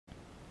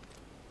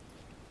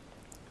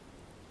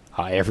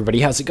Hi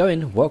everybody, how's it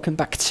going? Welcome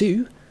back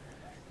to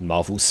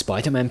Marvel's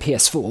Spider-Man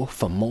PS4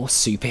 for more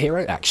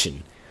superhero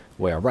action.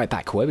 We're right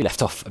back where we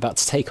left off, about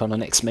to take on our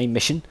next main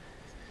mission.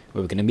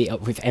 Where we're going to meet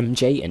up with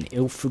MJ and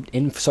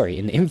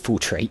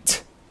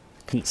infiltrate.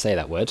 Couldn't say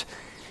that word.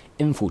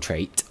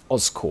 Infiltrate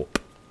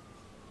Oscorp.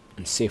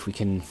 And see if we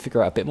can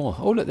figure out a bit more.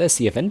 Oh look, there's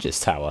the Avengers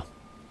Tower.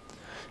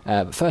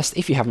 But first,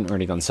 if you haven't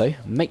already done so,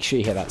 make sure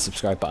you hit that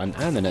subscribe button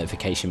and the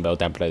notification bell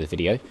down below the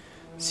video,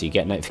 so you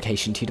get a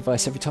notification to your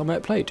device every time I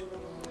upload.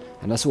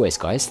 And as always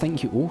guys,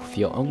 thank you all for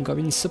your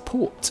ongoing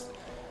support.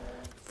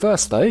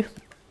 First though,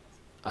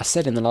 I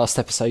said in the last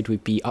episode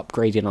we'd be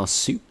upgrading our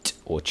suit,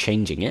 or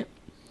changing it.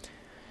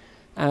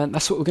 And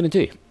that's what we're going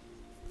to do.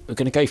 We're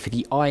going to go for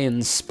the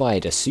Iron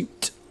Spider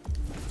suit,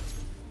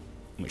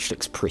 which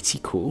looks pretty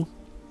cool.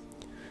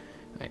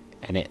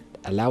 And it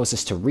allows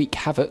us to wreak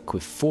havoc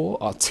with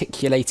 4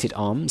 articulated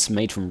arms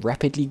made from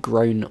rapidly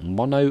grown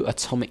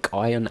monoatomic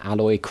iron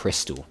alloy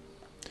crystal.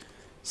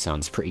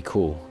 Sounds pretty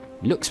cool.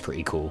 Looks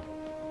pretty cool.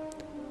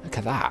 Look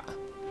at that.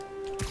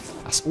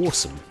 That's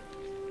awesome.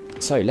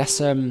 So let's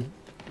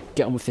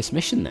get on with this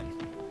mission then.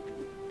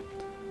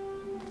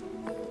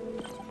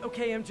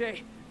 Okay,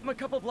 MJ. I'm a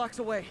couple blocks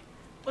away.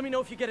 Let me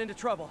know if you get into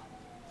trouble.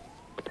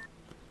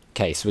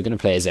 Okay, so we're going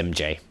to play as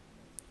MJ.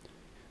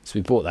 So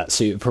we bought that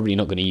suit. We're probably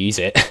not going to use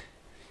it.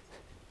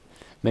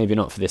 Maybe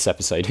not for this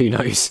episode. Who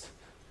knows?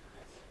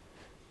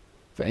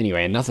 But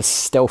anyway, another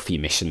stealthy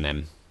mission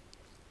then.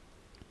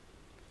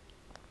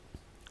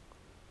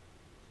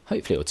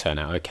 Hopefully it'll turn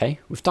out okay.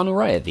 We've done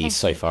alright at these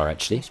so far,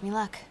 actually. Wish me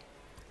luck.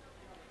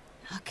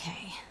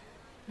 Okay.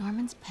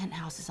 Norman's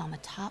penthouse is on the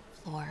top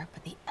floor,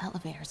 but the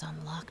elevator's on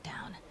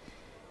lockdown.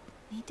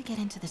 Need to get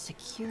into the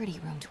security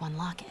room to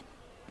unlock it.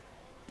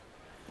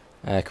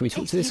 Can we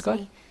talk to this guy?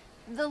 Me.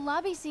 The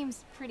lobby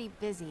seems pretty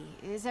busy.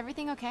 Is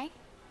everything okay?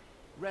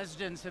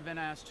 Residents have been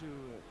asked to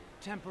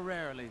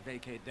temporarily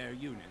vacate their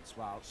units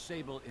while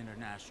Sable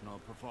International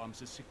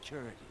performs a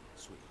security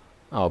sweep.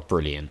 Oh,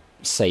 brilliant.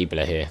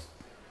 Sable here.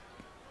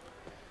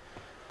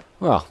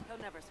 Well,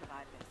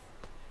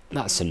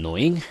 that's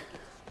annoying.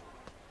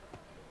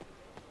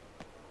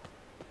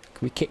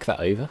 Can we kick that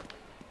over?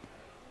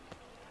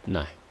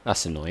 No,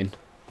 that's annoying.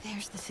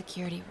 There's the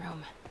security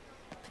room.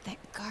 But that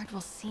guard will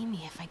see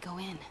me if I go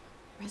in.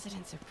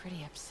 Residents are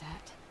pretty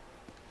upset.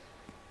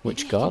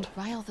 Which Maybe guard?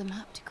 I can rile them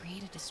up to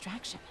create a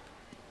distraction.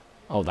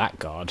 Oh, that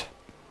guard.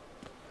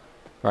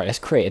 Right, let's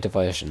create a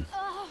diversion.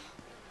 Oh,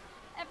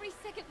 every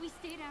second we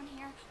stay down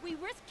here, we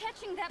risk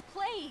catching that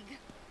plague.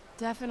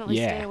 Definitely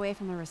Yeah. stay away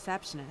from the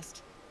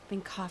receptionist. Been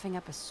coughing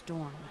up a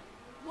storm.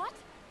 What?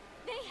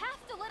 They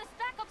have to let us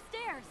back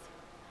upstairs.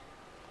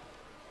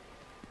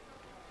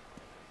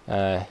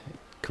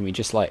 Can we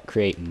just like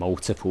create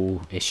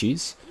multiple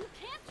issues? You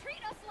can't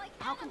treat us like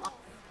How come? animals.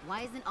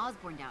 Why isn't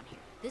Osborne down here?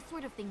 This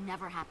sort of thing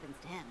never happens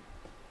to him.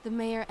 The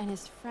mayor and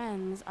his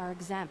friends are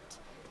exempt.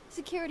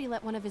 Security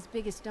let one of his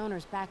biggest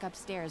donors back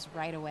upstairs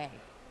right away.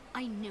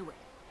 I knew it.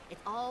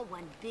 It's all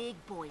one big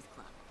boys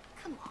club.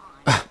 Come on.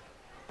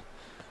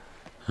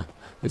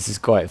 This is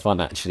quite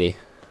fun actually.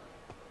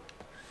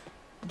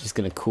 I'm just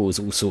gonna cause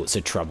all sorts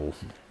of trouble.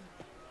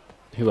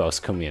 Who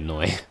else can we annoy?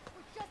 We're just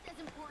as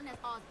important as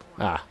Osborne.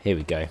 Ah, here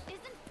we go. Isn't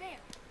fair.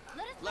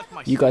 Let us Left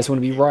my You guys want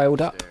to be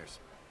riled up? upstairs.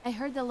 I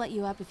heard they'll let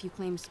you up if you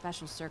claim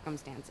special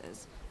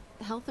circumstances.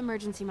 A health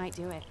emergency might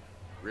do it.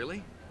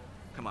 Really?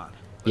 Come on.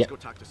 Let's Yep. go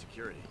talk to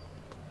security.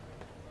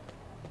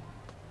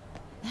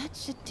 That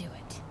should do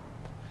it.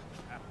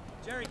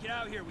 Jerry, get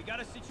out here. We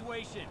got a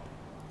situation.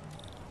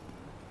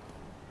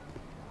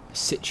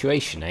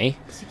 Situation, eh?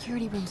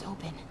 Security room's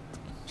open.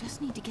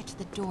 Just need to get to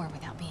the door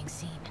without being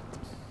seen.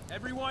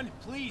 Everyone,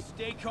 please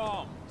stay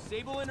calm.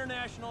 Sable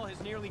International has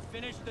nearly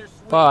finished their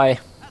swim. Bye.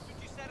 That's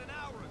what you said an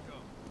hour ago.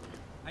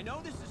 I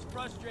know this is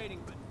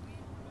frustrating, but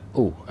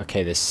Oh,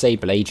 okay, there's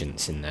Sable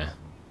agents in there.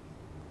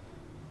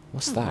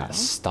 What's that? A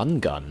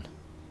stun gun?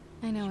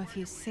 I know a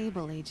few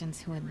Sable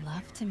agents who would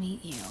love to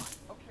meet you.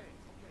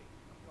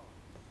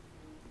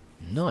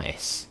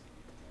 Nice.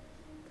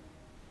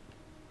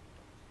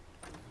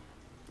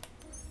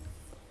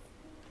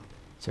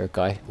 Is there a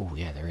guy? Oh,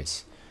 yeah, there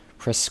is.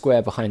 Press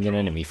square behind an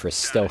enemy for a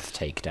stealth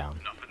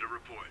takedown. Nothing to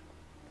report.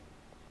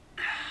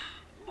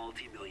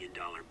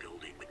 Multi-million-dollar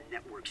building with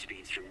network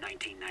speeds from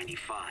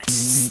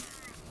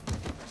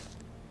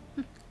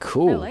 1995.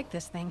 Cool. I like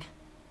this thing.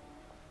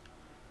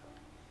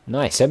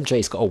 Nice.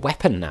 MJ's got a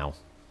weapon now.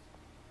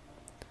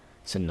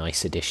 It's a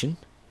nice addition.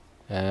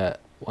 Why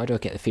do I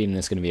get the feeling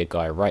there's going to be a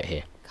guy right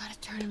here? Gotta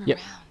turn him Yep.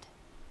 around.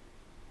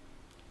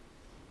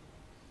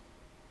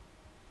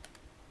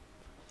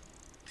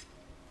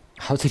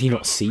 How did he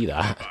not see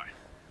that?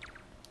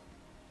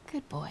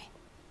 Good boy.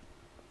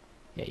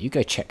 Yeah, you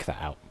go check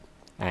that out.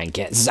 And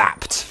get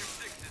zapped.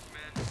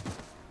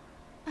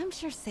 I'm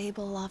sure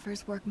Sable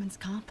offers workman's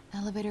comp.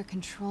 Elevator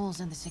controls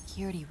in the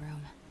security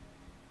room.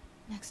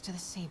 Next to the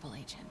Sable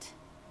agent.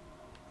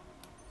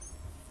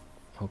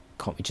 Oh,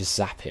 can't we just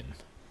zap him?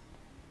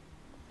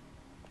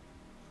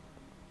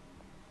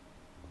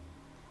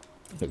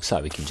 Looks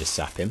like we can just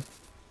zap him.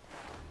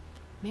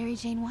 Mary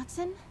Jane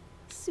Watson?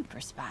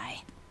 Super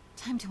spy.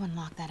 Time to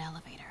unlock that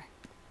elevator.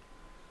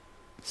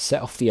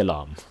 Set off the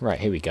alarm. Right,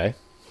 here we go.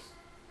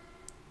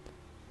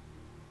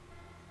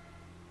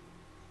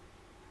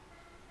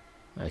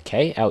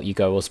 Okay, out you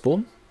go,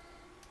 Osborne.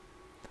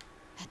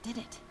 That did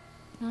it.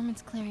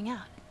 Norman's clearing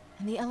out,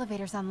 and the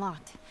elevator's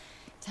unlocked.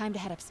 Time to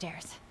head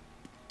upstairs.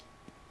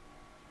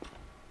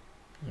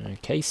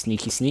 Okay,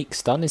 sneaky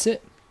sneak's done, is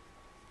it?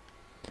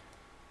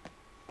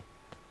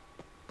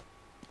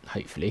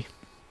 Hopefully.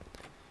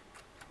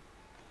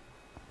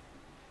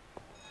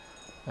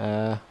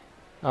 Oh,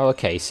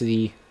 okay, so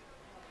the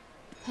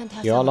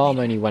alarm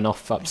only went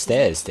off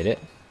upstairs, did it?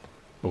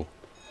 Oh.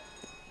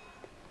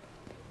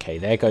 Okay,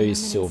 there goes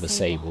Silver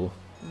Sable.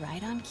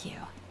 Right on cue.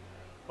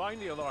 Find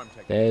the alarm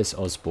technician. There's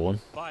Osborne.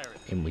 Fire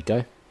it. In we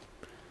go.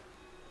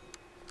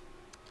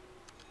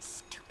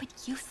 Stupid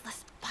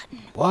useless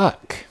button.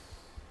 Work!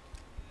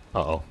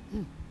 Uh-oh.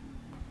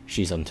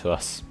 She's onto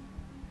us.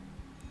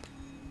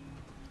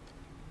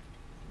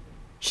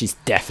 She's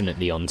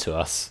definitely onto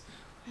us.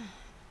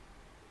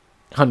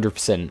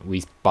 100%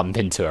 we bump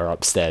into her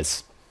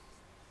upstairs.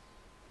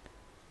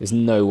 There's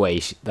no way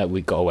that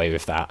we got away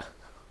with that.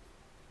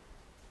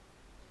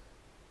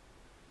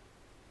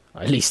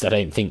 At least I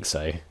don't think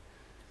so.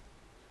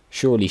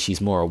 Surely she's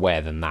more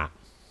aware than that.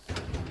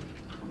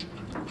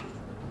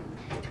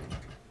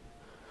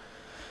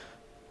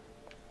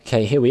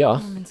 Okay, here we are.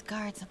 Norman's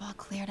guards have all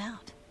cleared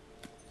out.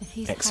 If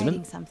he's Excellent.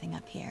 hiding something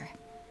up here,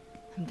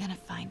 I'm gonna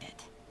find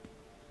it.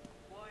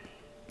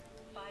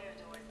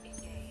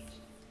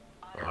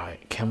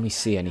 Right, can we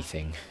see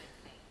anything?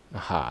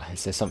 Aha,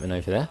 is there something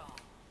over there?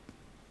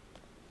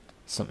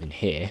 Something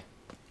here.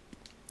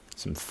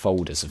 Some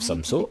folders of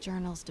some sort.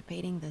 Journals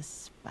debating the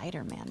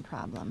Spider-Man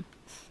problem.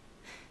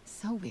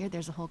 So weird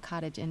there's a whole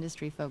cottage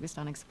industry focused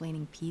on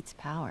explaining Pete's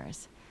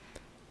powers.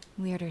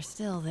 Weirder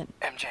still that...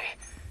 MJ,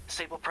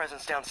 Sable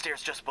presence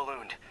downstairs just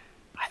ballooned.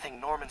 I think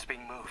Norman's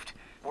being moved.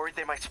 Worried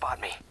they might spot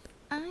me.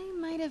 I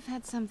might have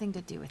had something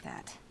to do with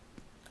that.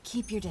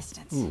 Keep your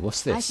distance. Ooh,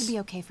 what's this? I should be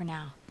okay for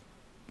now.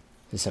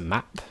 There's a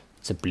map.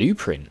 It's a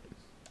blueprint.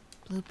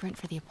 Blueprint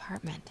for the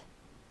apartment.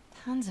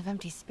 Tons of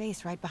empty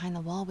space right behind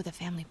the wall with a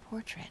family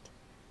portrait.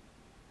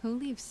 Who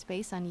leaves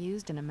space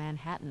unused in a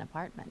Manhattan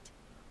apartment?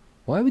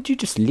 Why would you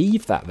just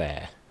leave that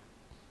there?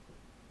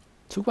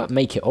 Talk about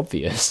make it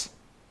obvious.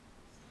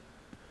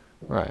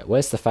 Right,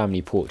 where's the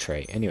family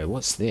portrait? Anyway,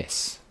 what's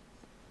this?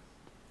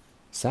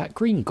 Is that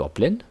Green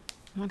Goblin?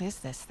 What is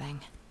this thing?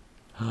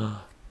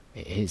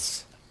 It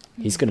is.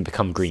 He's going to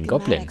become Green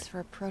Goblin. Schematics for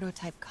a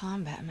prototype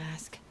combat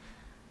mask.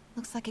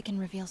 Looks like it can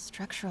reveal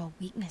structural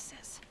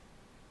weaknesses.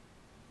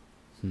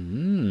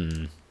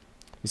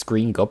 Is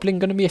Green Goblin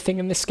going to be a thing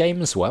in this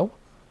game as well?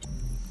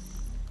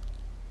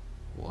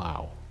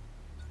 Wow.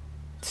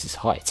 This is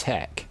high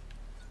tech.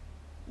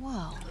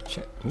 Whoa.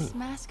 Ooh. This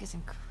mask is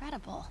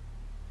incredible.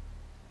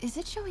 Is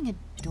it showing a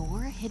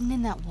door hidden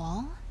in that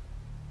wall?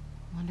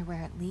 Wonder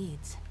where it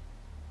leads.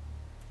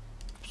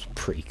 It's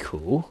pretty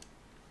cool.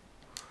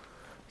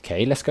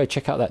 Okay, let's go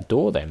check out that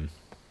door then.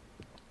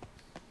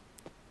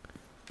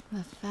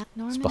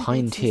 Norman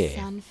behind bids his here.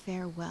 son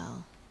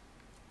farewell.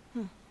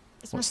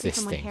 This What's must be this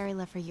from when thing? Harry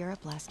left for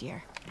Europe last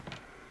year.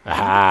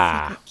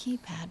 Aha!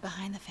 Secret keypad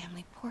behind the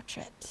family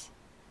portrait.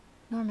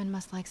 Norman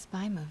must like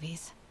spy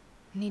movies.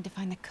 Need to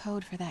find the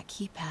code for that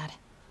keypad.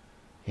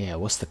 Yeah,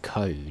 what's the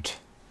code?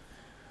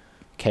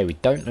 Okay, we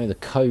don't know the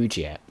code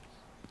yet.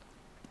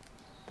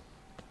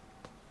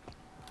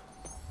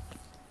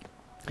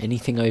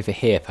 Anything over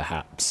here,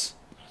 perhaps?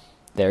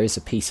 There is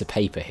a piece of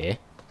paper here.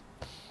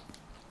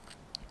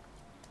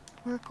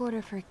 Work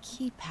order for a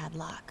keypad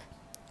lock.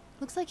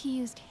 Looks like he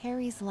used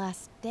Harry's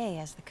last day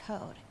as the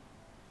code.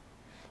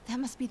 That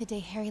must be the day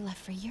Harry left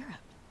for Europe.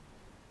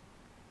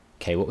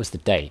 Okay, what was the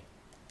date?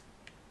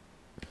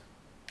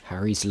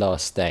 Harry's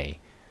last day.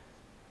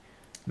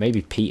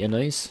 Maybe Peter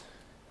knows?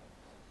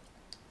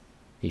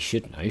 He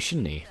should know,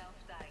 shouldn't he?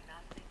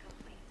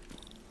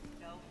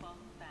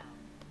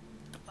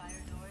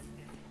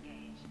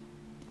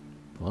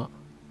 What?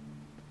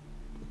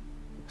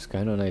 What's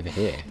going on over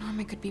here?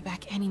 Norman could be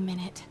back any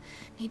minute.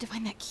 Need to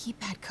find that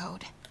keypad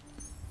code.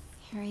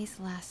 Harry's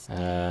last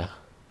day.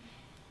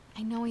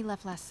 I know he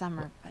left last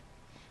summer, but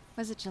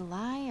was it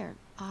July or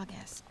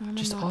August? Norman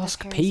Just locked up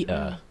ask Harry's Peter.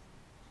 room.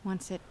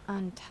 Wants it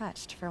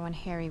untouched for when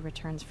Harry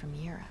returns from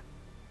Europe.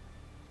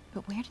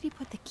 But where did he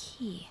put the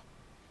key?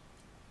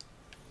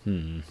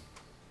 I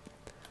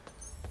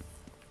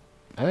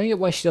don't get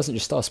why she doesn't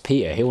just ask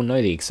Peter. He'll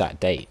know the exact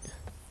date.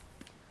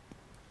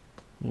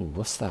 Ooh,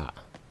 what's that?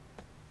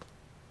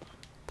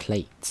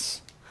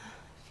 Plates.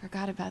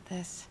 Forgot about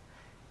this.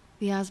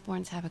 The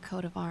Osbornes have a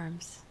coat of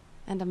arms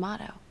and a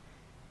motto.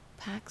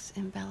 Pax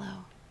in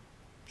bello,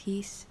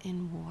 peace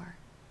in war.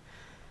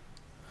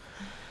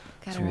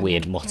 It's a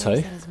weird motto.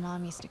 Harry said his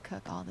mom used to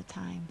cook all the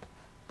time.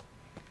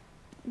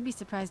 I'd be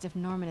surprised if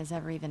Norman has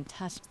ever even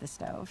touched the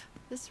stove.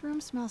 This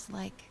room smells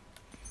like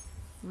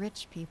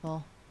rich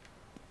people.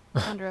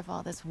 Wonder if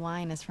all this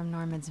wine is from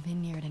Norman's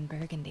vineyard in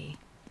Burgundy.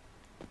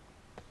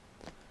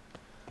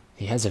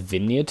 He has a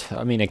vineyard.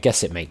 I mean, I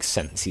guess it makes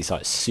sense. He's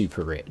like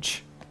super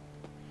rich.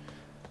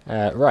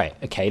 Right,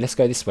 okay, let's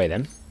go this way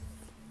then.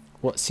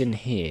 What's in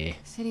here?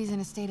 City's in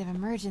a state of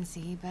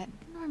emergency, but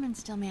Norman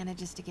still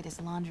manages to get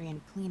his laundry and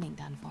cleaning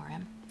done for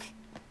him.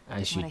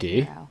 As What you a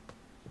do. hero.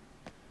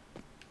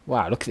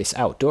 Wow, look at this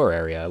outdoor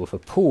area with a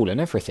pool and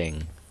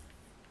everything.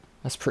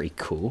 That's pretty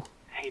cool.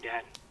 Hey,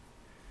 Dad.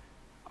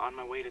 On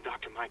my way to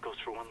Dr. Michael's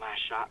for one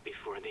last shot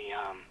before the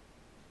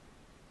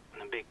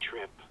big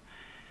trip.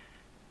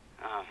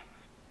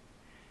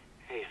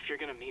 Hey, if you're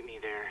gonna meet me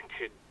there,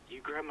 could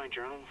you grab my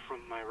journal from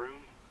my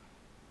room?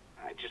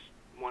 I just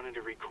wanted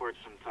to record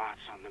some thoughts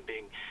on the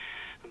big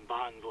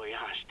Bon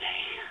Voyage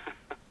day.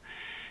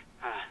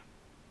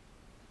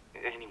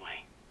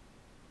 Anyway.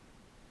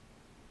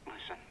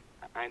 Listen,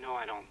 I know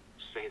I don't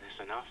say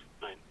this enough,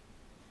 but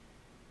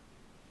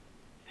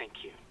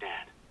thank you,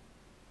 Dad.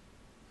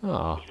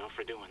 Oh. You know,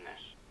 for doing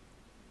this.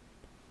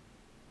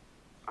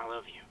 I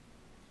love you.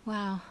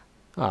 Wow.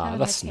 Ah, Haven't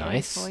that's heard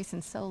Harry's nice. voice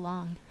in so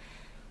long.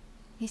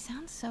 He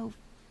sounds so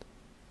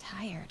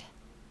tired.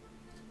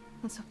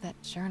 Let's hope that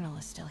journal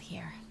is still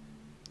here.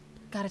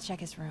 Gotta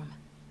check his room.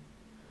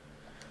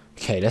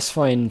 Okay, let's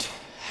find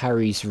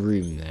Harry's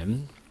room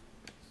then.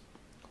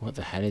 What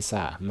the hell is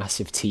that?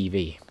 Massive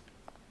TV.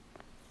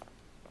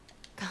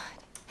 God,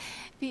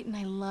 Pete and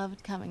I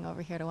loved coming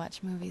over here to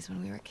watch movies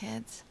when we were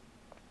kids.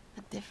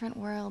 A different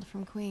world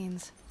from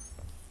Queens.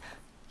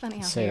 Funny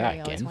how Say that Harry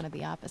always again. wanted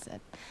the opposite.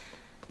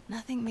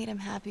 Nothing made him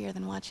happier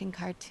than watching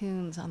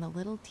cartoons on the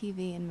little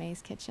TV in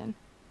May's kitchen.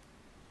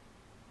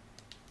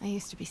 I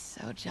used to be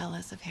so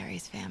jealous of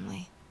Harry's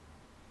family.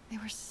 They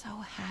were so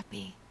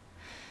happy.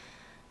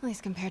 At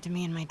least compared to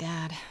me and my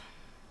dad.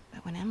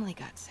 But when Emily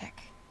got sick,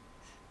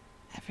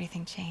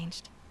 everything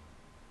changed.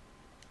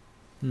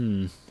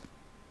 Right,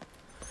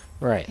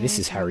 this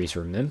is Okay. Harry's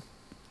room then.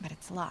 But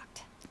it's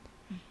locked.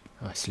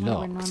 Oh, it's Wonder where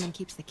locked. Norman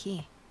keeps the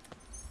key.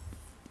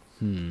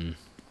 The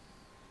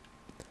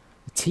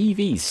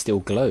TV's still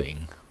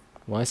glowing.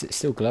 Why is it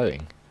still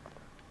glowing?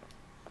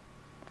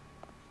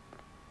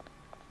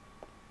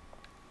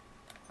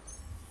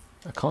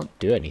 I can't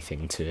do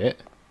anything to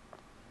it.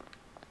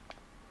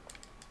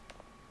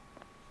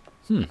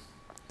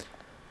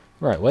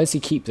 Right, where does he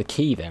keep the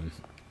key then?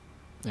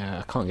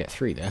 I can't get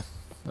through there.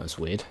 That was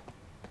weird.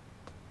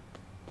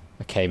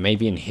 Okay,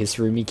 maybe in his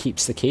room he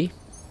keeps the key?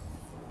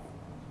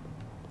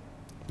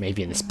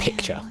 Maybe in this Man,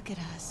 picture. Look at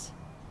us.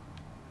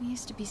 We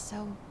used to be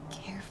so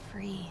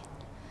carefree.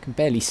 I can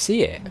barely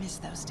see it. I miss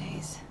those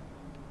days.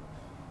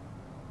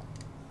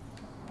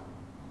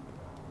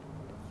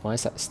 Why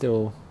is that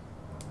still...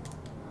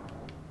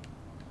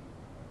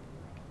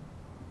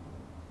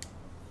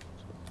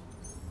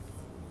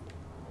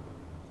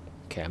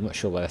 Okay, I'm not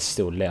sure why that's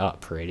still lit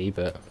up really,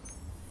 but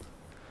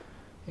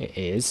it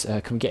is.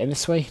 Can we get in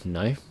this way?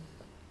 No.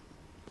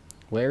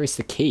 Where is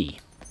the key?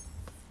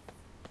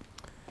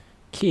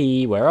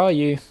 Key, where are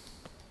you?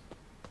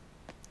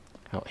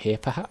 Out here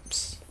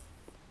perhaps?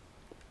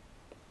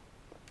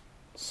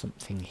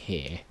 Something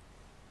here.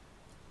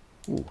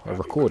 Ooh, a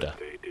recorder. Happy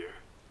birthday, dear.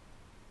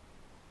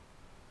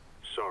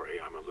 Sorry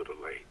I'm a little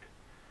late.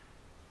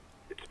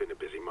 It's been a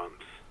busy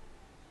month.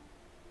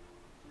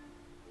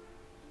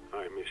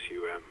 I miss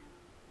you, Em.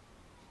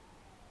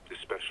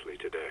 Especially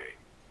today.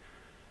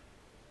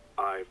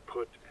 I've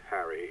put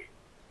Harry...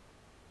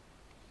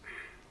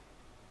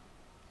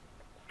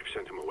 I've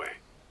sent him away.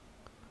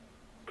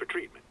 For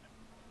treatment.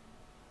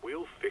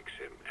 We'll fix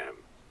him, Em.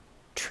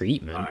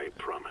 Treatment? I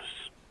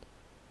promise.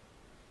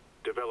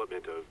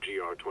 Development of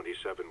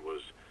GR-27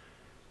 was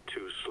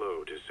too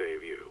slow to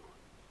save you.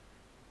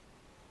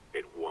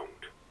 It won't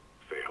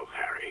fail,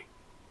 Harry.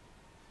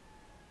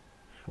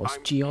 What's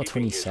I'm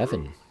keeping his GR-27?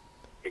 room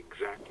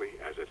exactly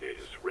as it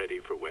is, ready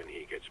for when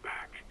he gets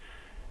back.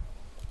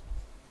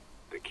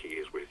 The key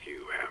is with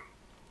you, Em.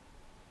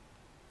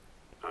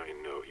 I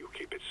know you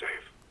keep it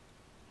safe.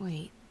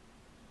 Wait,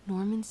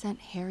 Norman sent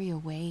Harry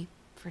away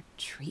for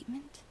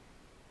treatment?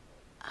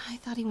 I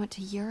thought he went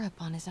to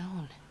Europe on his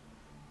own.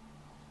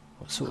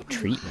 What sort of What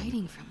were you treatment?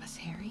 hiding from us,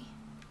 Harry?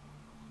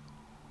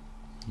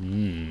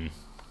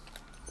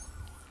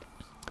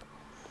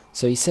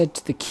 So he said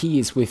the key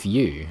is with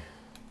you.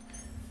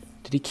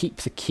 Did he keep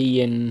the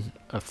key in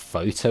a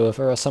photo of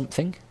her or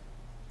something?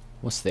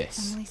 What's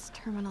this? Emily's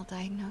terminal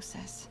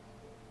diagnosis.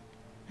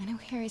 I know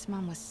Harry's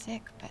mom was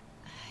sick, but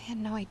I had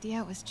no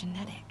idea it was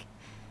genetic.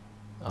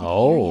 Did Harry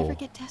Oh, ever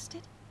get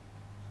tested?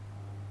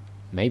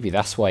 maybe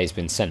that's why he's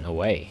been sent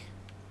away.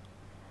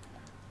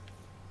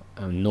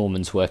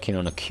 Norman's working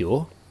on a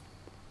cure.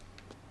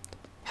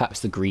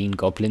 Perhaps the Green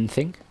Goblin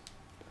thing?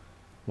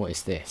 What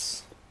is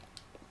this?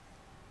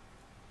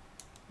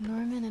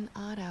 Norman and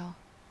Otto.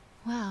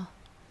 Wow.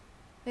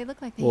 They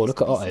look like they Whoa, used look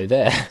to at be Otto so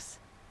there. close.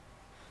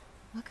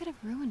 What could have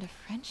ruined a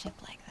friendship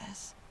like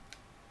this?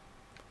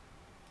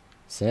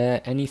 Is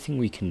there anything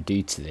we can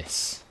do to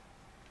this?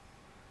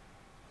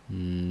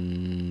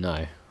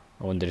 No.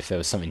 I wondered if there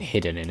was something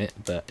hidden in it,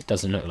 but it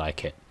doesn't look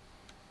like it.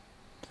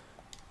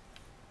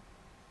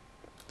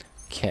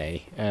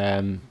 Okay,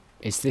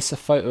 is this a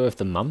photo of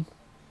the mum?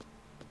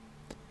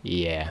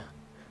 Yeah.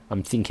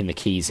 I'm thinking the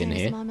key's in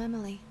Harry's here. Mom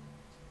Emily.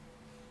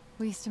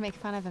 We used to make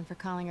fun of him for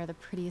calling her the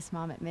prettiest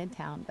mom at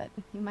Midtown, but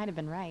he might have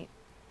been right.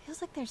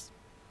 Feels like there's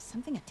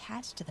something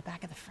attached to the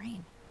back of the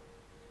frame.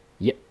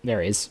 Yep,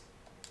 there is.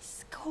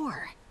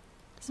 Score.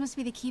 This must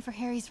be the key for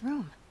Harry's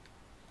room.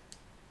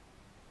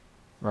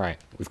 Right,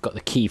 we've got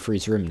the key for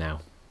his room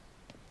now.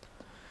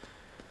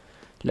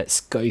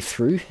 Let's go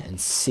through and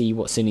see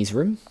what's in his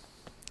room.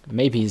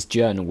 Maybe his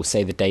journal will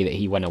say the day that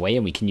he went away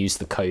and we can use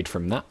the code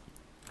from that.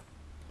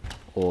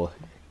 Or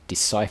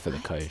decipher the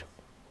code.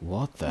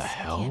 What the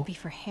hell? This can't be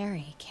for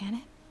Harry, can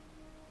it?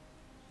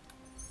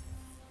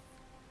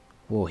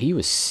 Whoa, he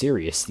was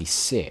seriously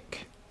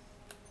sick.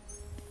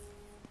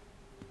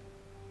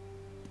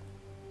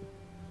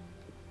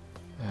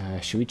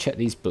 Should we check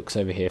these books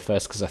over here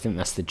first? Because I think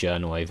that's the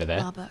journal over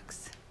there. Law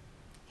books.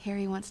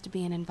 Harry wants to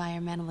be an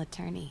environmental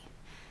attorney.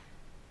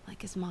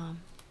 Like his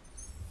mom.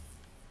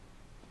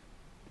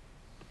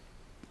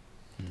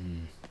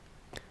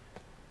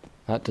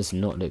 That does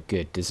not look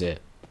good, does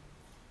it?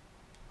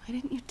 Why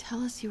didn't you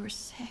tell us you were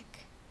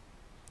sick?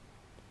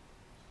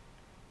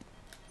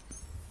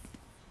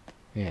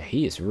 Yeah,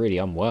 he is really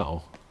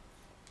unwell.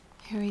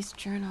 Harry's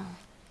journal.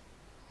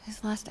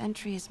 His last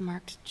entry is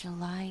marked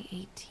July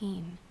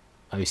 18.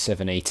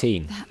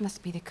 0718. That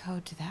must be the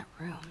code to that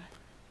room.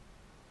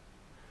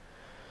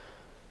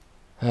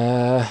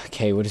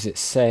 Okay, what does it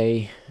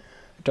say?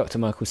 Dr.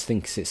 Michaels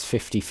thinks it's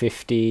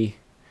 50-50.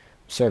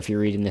 Sorry if you're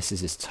reading this,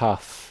 this is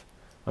tough.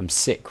 I'm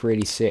sick,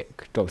 really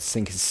sick. Doctors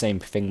think it's the same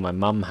thing my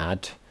mum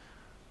had.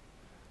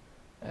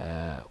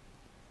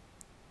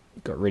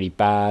 Got really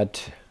bad.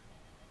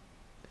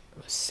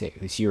 I was sick.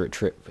 This Europe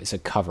trip is a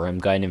cover. I'm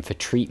going in for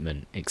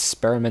treatment.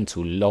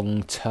 Experimental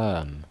long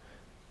term.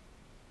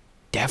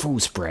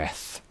 Devil's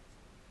breath.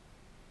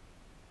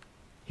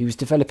 He was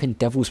developing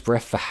devil's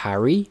breath for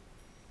Harry?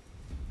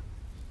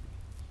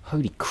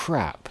 Holy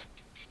crap.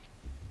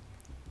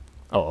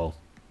 Uh-oh.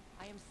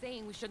 I am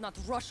saying we should not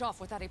rush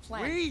off without a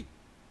plan. We?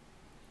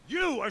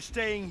 You are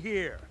staying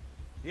here.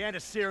 The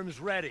antiserum's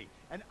ready,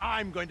 and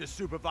I'm going to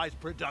supervise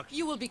production.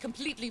 You will be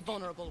completely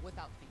vulnerable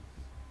without me.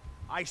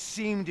 I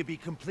seem to be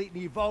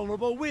completely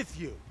vulnerable with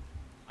you.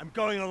 I'm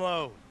going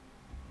alone.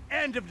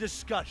 End of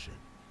discussion.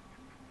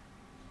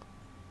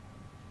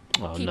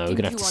 Oh Keep no, we're Team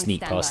gonna have 2 to on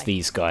sneak past standby.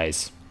 these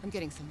guys. I'm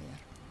getting some air.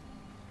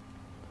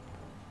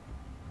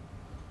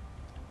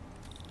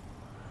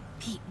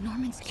 Pete,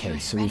 Norman's Okay, cure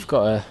is so ready. we've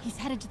got a... He's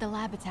headed to the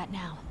lab it's at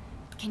now.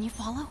 Can you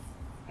follow?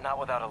 Not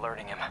without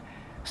alerting him.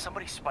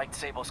 Somebody spiked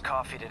Sable's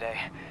coffee today.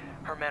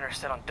 Her men are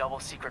set on double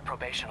secret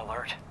probation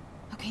alert.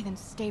 Okay, then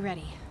stay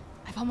ready.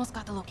 I've almost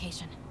got the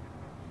location.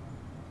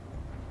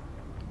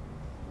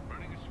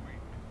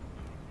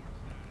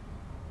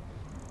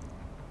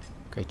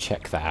 Go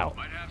check that out.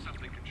 Might have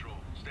something, Control.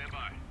 Stand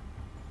by.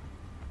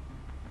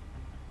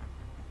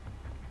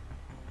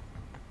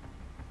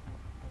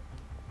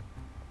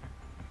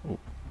 Oh,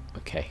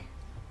 okay.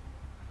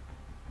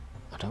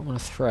 I don't want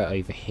to throw it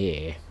over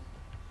here.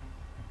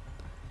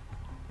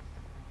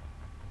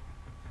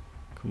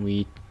 Can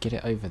we get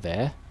it over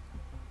there?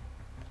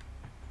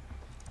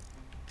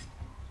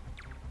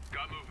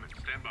 Got movement.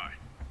 Stand by.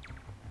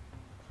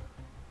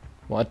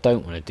 What I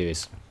don't want to do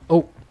is...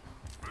 Oh!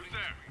 Who's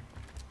there?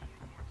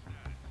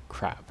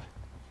 Crap.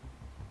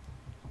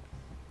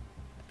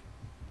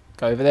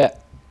 Go over there.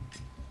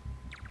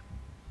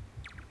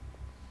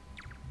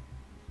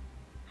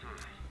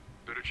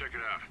 Better check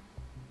it out.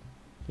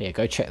 Yeah,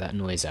 go check that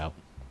noise out.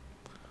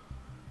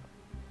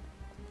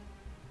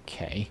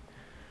 Okay.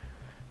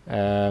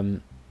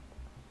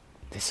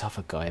 This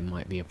other guy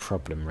might be a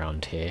problem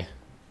round here.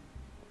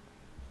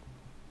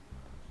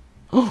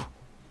 Oh!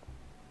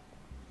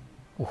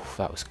 Oh,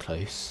 that was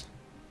close.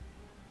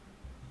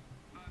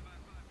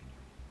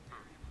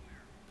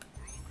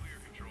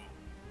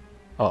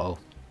 Uh-oh.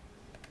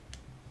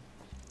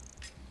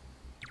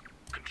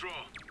 Control,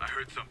 I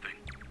heard something.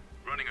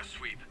 Running a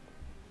sweep.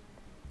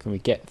 Can we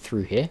get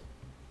through here?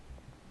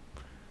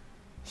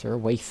 Is there a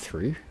way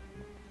through?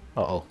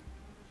 Uh-oh.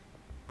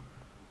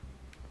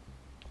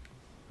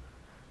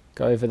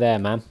 Go over there,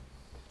 man.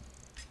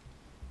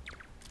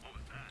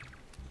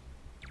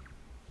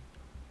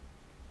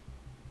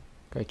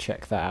 Go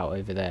check that out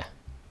over there.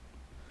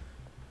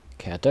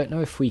 Okay, I don't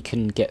know if we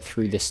can get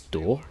through this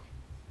door.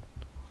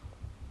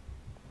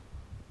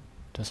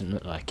 Doesn't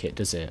look like it,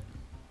 does it?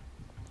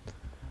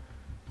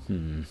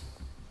 Yeah,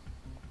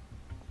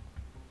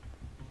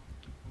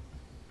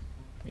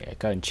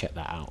 go and check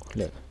that out.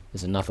 Look,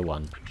 there's another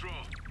one. Control,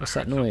 What's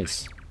that noise?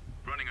 something.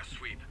 Running a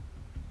sweep.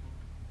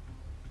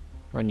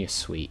 Run your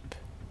sweep.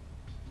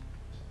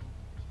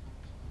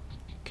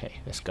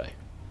 Okay, let's go.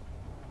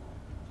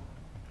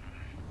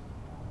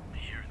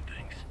 Hearing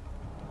things.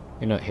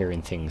 You're not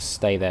hearing things.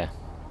 Stay there.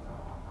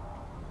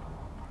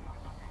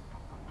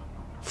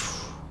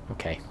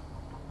 Okay.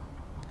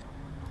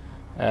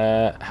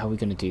 How are we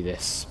going to do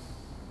this?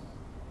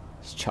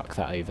 Let's chuck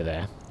that over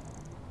there.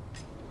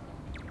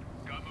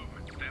 Got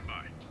movement. Stand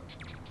by.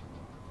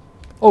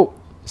 Oh!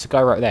 There's a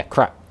guy right there.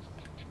 Crap.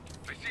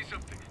 I see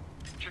something.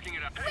 Checking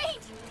it out. Wait!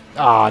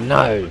 Ah,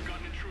 no.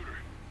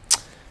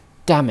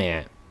 Damn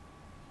it.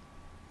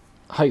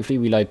 Hopefully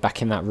we load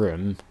back in that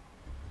room.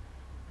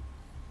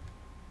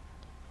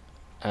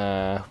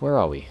 Where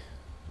are we?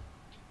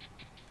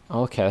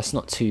 Oh, okay, that's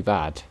not too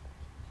bad.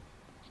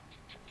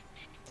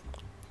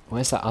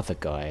 Where's that other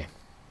guy?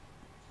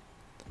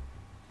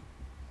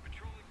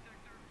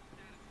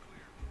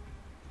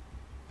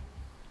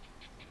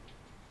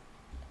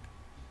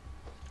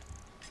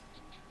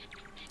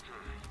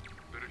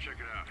 Better check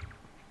it out.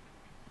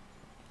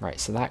 Right,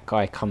 so that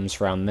guy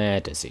comes round there,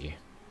 does he?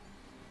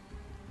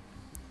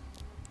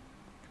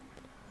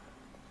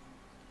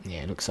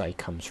 Yeah, it looks like he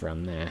comes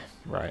round there.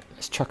 Right,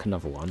 let's chuck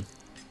another one.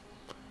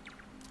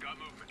 Got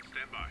movement.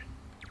 Stand by.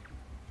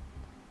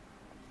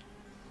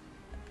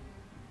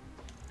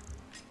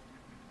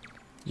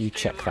 You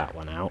check that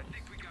one out.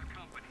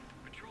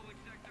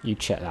 You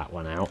check that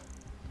one out.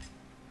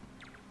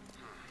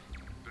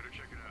 Better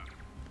check it out.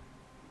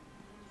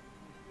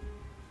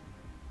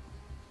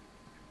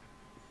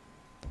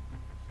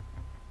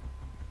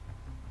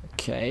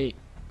 Okay,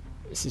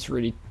 this is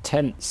really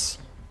tense.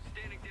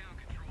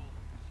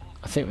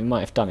 I think we might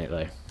have done it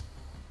though.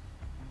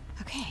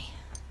 Okay,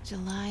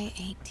 July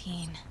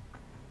 18.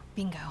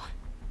 Bingo.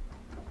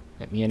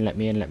 Let me in, let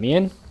me in, let me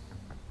in.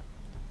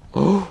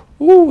 Oh,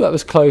 ooh, that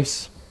was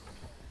close.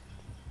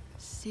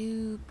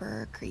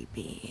 Super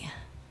creepy.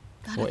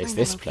 Gotta What is find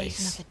this the location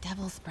place? of the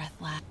Devil's Breath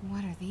Lab.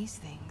 What are these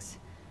things?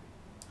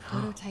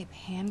 Prototype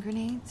hand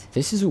grenades?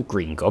 This is all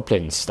Green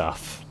Goblin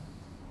stuff.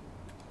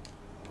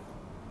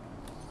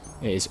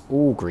 It is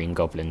all Green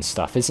Goblin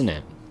stuff, isn't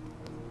it?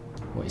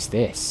 What is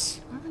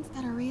this? Norman's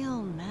got a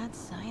real mad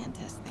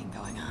scientist thing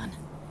going on.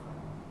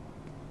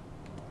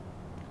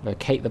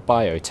 Locate the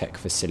biotech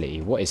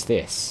facility. What is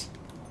this?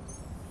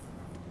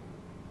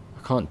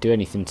 I can't do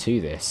anything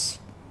to this.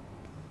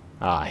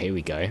 Ah, here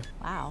we go.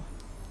 Wow.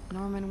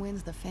 Norman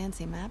wins the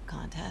fancy map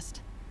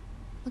contest.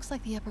 Looks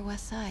like the Upper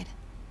West Side.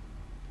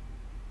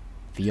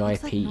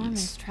 Looks like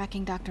Norman's VIPs.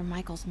 tracking Dr.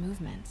 Michael's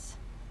movements.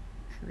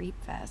 Creep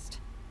fest.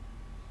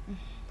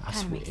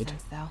 That's Kinda makes weird.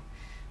 sense, though.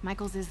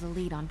 Michael's is the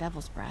lead on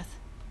Devil's Breath.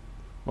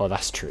 Well,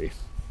 that's true.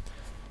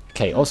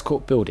 Okay,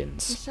 Oscorp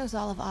buildings. This shows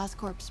all of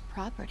Oscorp's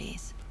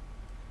properties.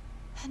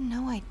 Had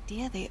no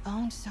idea they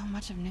owned so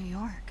much of New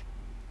York.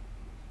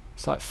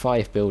 It's like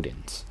 5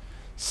 buildings.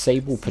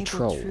 Sable Troop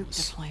patrols.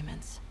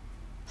 deployments.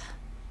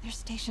 They're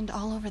stationed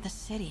all over the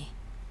city.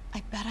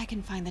 I bet I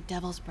can find the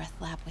Devil's Breath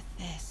lab with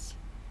this.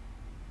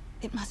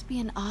 It must be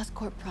an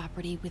Oscorp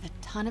property with a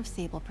ton of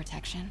Sable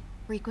protection,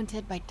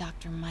 frequented by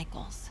Dr.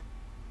 Michaels.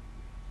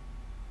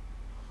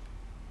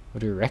 What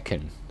do you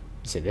reckon?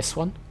 Is it this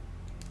one?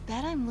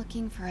 Bet I'm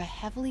looking for a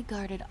heavily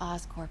guarded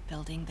Oscorp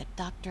building that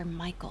Dr.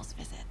 Michaels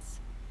visits.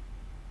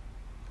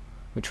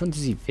 Which one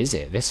does he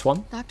visit? This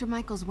one? Dr.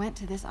 Michaels went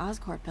to this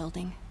Oscorp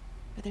building,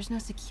 but there's no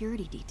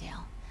security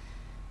detail.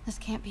 This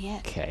can't be it.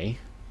 Okay.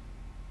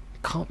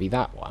 It can't be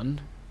that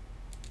one.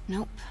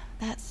 Nope,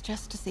 that's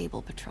just a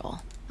Sable patrol.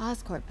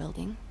 Oscorp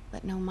building,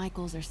 but no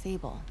Michaels or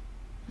Sable.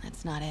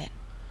 That's not it.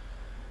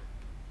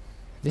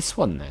 This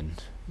one then?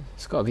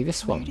 It's got to be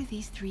this Where one. do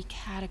these 3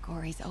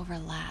 categories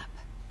overlap?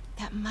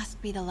 That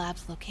must be the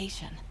lab's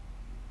location.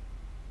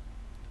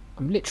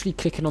 I'm literally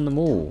clicking on them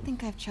all. I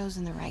think I've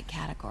chosen the right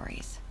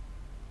categories.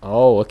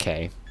 Oh,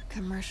 okay.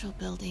 Commercial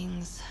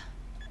buildings.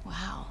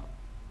 Wow.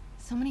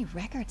 So many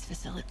records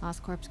facilities.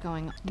 Oscorp's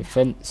going...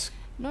 Defense.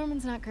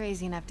 Norman's not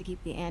crazy enough to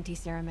keep the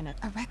anti-serum in a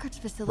records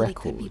facility.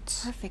 Could be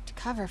Records. perfect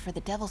cover for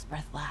the Devil's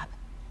Breath lab.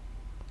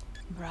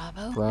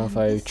 Bravo.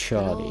 Bravo, and this good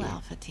Charlie. old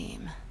Alpha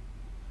team.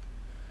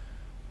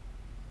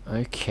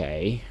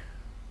 Okay.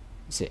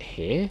 Is it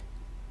here?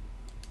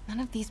 None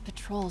of these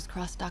patrols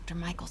cross Dr.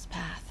 Michael's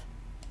path.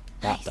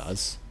 That Nice.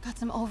 does. Got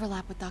some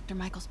overlap with Dr.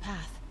 Michael's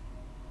path.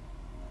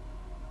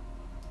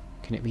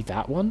 Can it be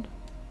that one?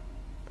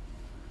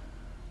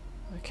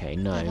 Okay,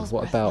 no. Devil's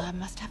What Breath about... lab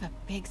must have a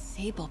big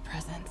Sable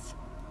presence.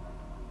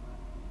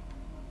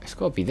 It's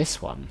got to be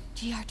this one.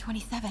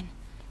 GR27.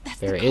 That's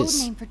There the it code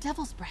is. name for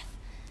Devil's Breath.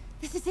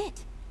 This is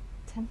it.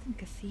 10th and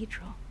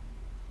Cathedral.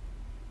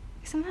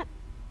 Isn't that...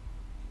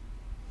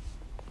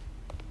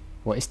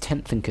 What is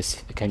 10th and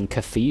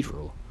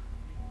Cathedral?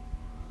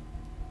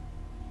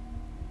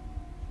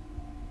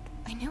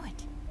 I knew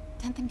it.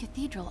 10th and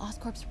Cathedral,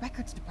 Oscorp's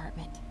records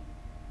department.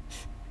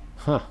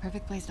 Huh.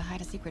 Perfect place to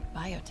hide a secret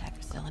biotech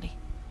facility.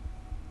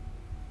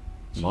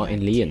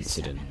 Martin Lee GR27,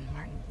 incident.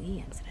 Martin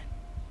Lee incident.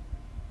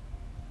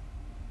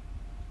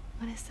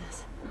 What is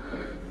this?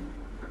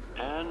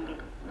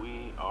 And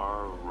we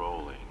are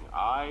rolling.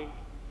 I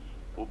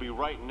will be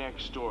right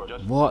next door.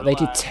 Just What? They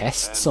did relax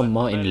tests and on let the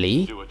Martin medicine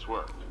Lee? do its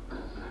work.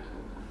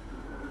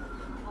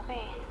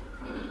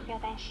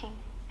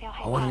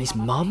 Oh, and his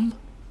mum?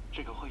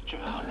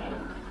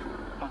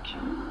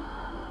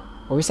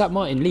 Or is that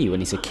Martin Lee when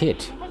he's a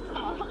kid?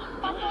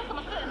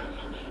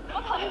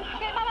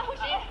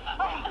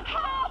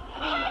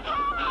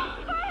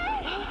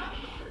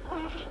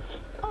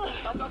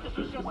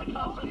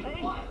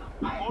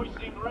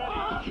 Hoisting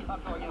ready.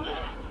 I'm going in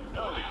there.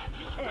 No,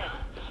 you can't.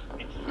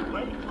 It's too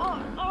late.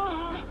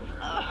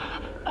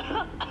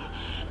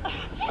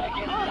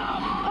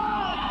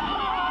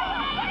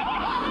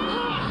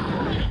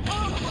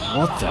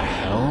 What the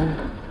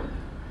hell?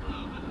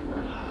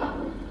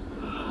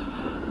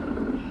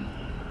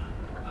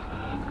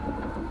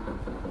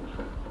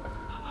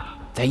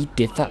 They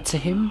did that to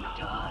him?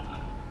 Oh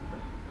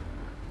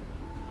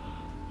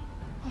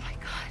my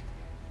god.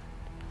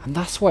 And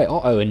that's why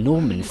Otto and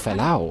Norman fell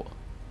out.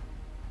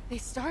 They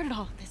started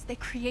all of this. They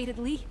created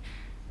Lee.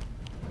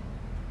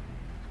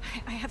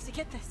 I have to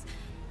get this.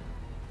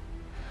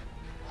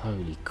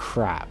 Holy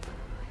crap.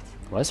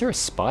 Why is there a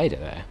spider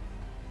there?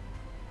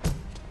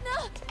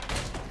 No!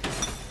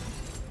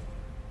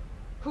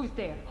 Who's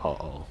there?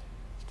 Uh-oh.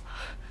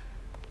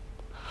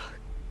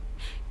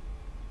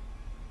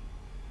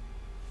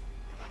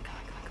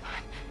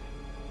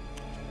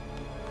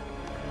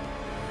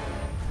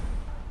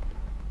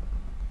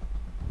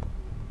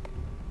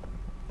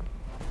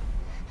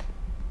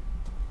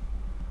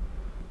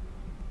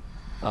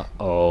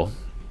 Uh-oh.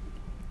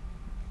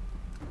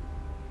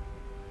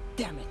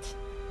 Damn it.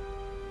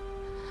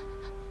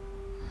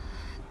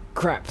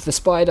 Crap, the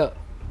spider.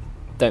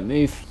 Don't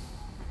move.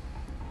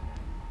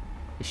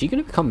 Is she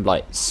gonna become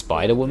like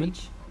Spider-Woman?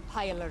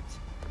 High alert.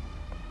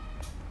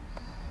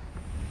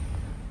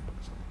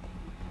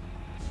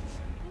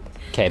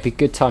 Okay, it'd be a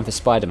good time for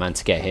Spider-Man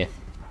to get here.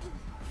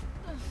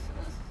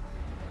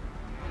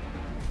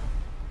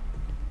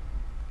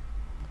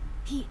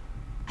 Pete,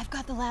 I've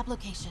got the lab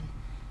location.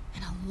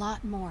 And a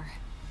lot more.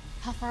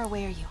 How far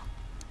away are you?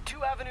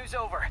 2 avenues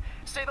over.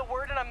 Say the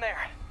word and I'm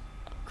there.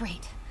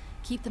 Great.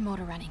 Keep the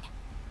motor running.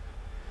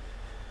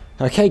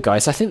 Okay,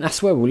 guys, I think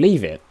that's where we'll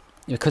leave it.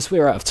 Because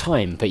we're out of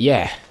time. But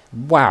yeah,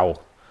 wow.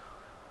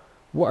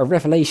 What a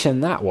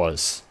revelation that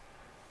was.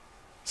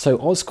 So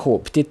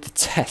Oscorp did the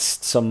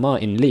tests on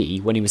Martin Lee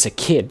when he was a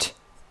kid.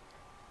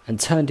 And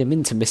turned him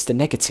into Mr.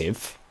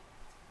 Negative.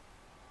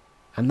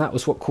 And that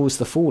was what caused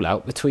the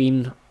fallout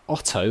between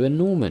Otto and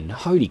Norman.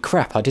 Holy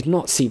crap, I did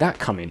not see that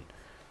coming.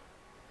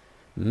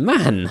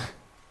 Man,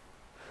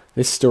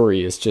 this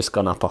story has just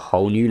gone up a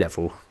whole new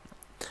level.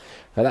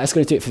 But that's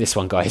going to do it for this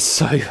one, guys.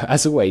 So,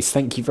 as always,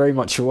 thank you very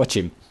much for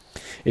watching.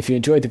 If you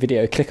enjoyed the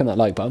video, click on that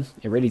like button.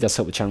 It really does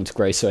help the channel to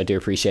grow, so I do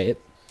appreciate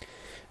it.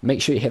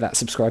 Make sure you hit that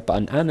subscribe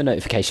button and the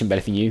notification bell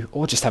if you're new,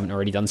 or just haven't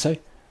already done so.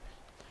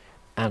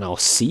 And I'll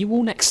see you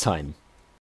all next time.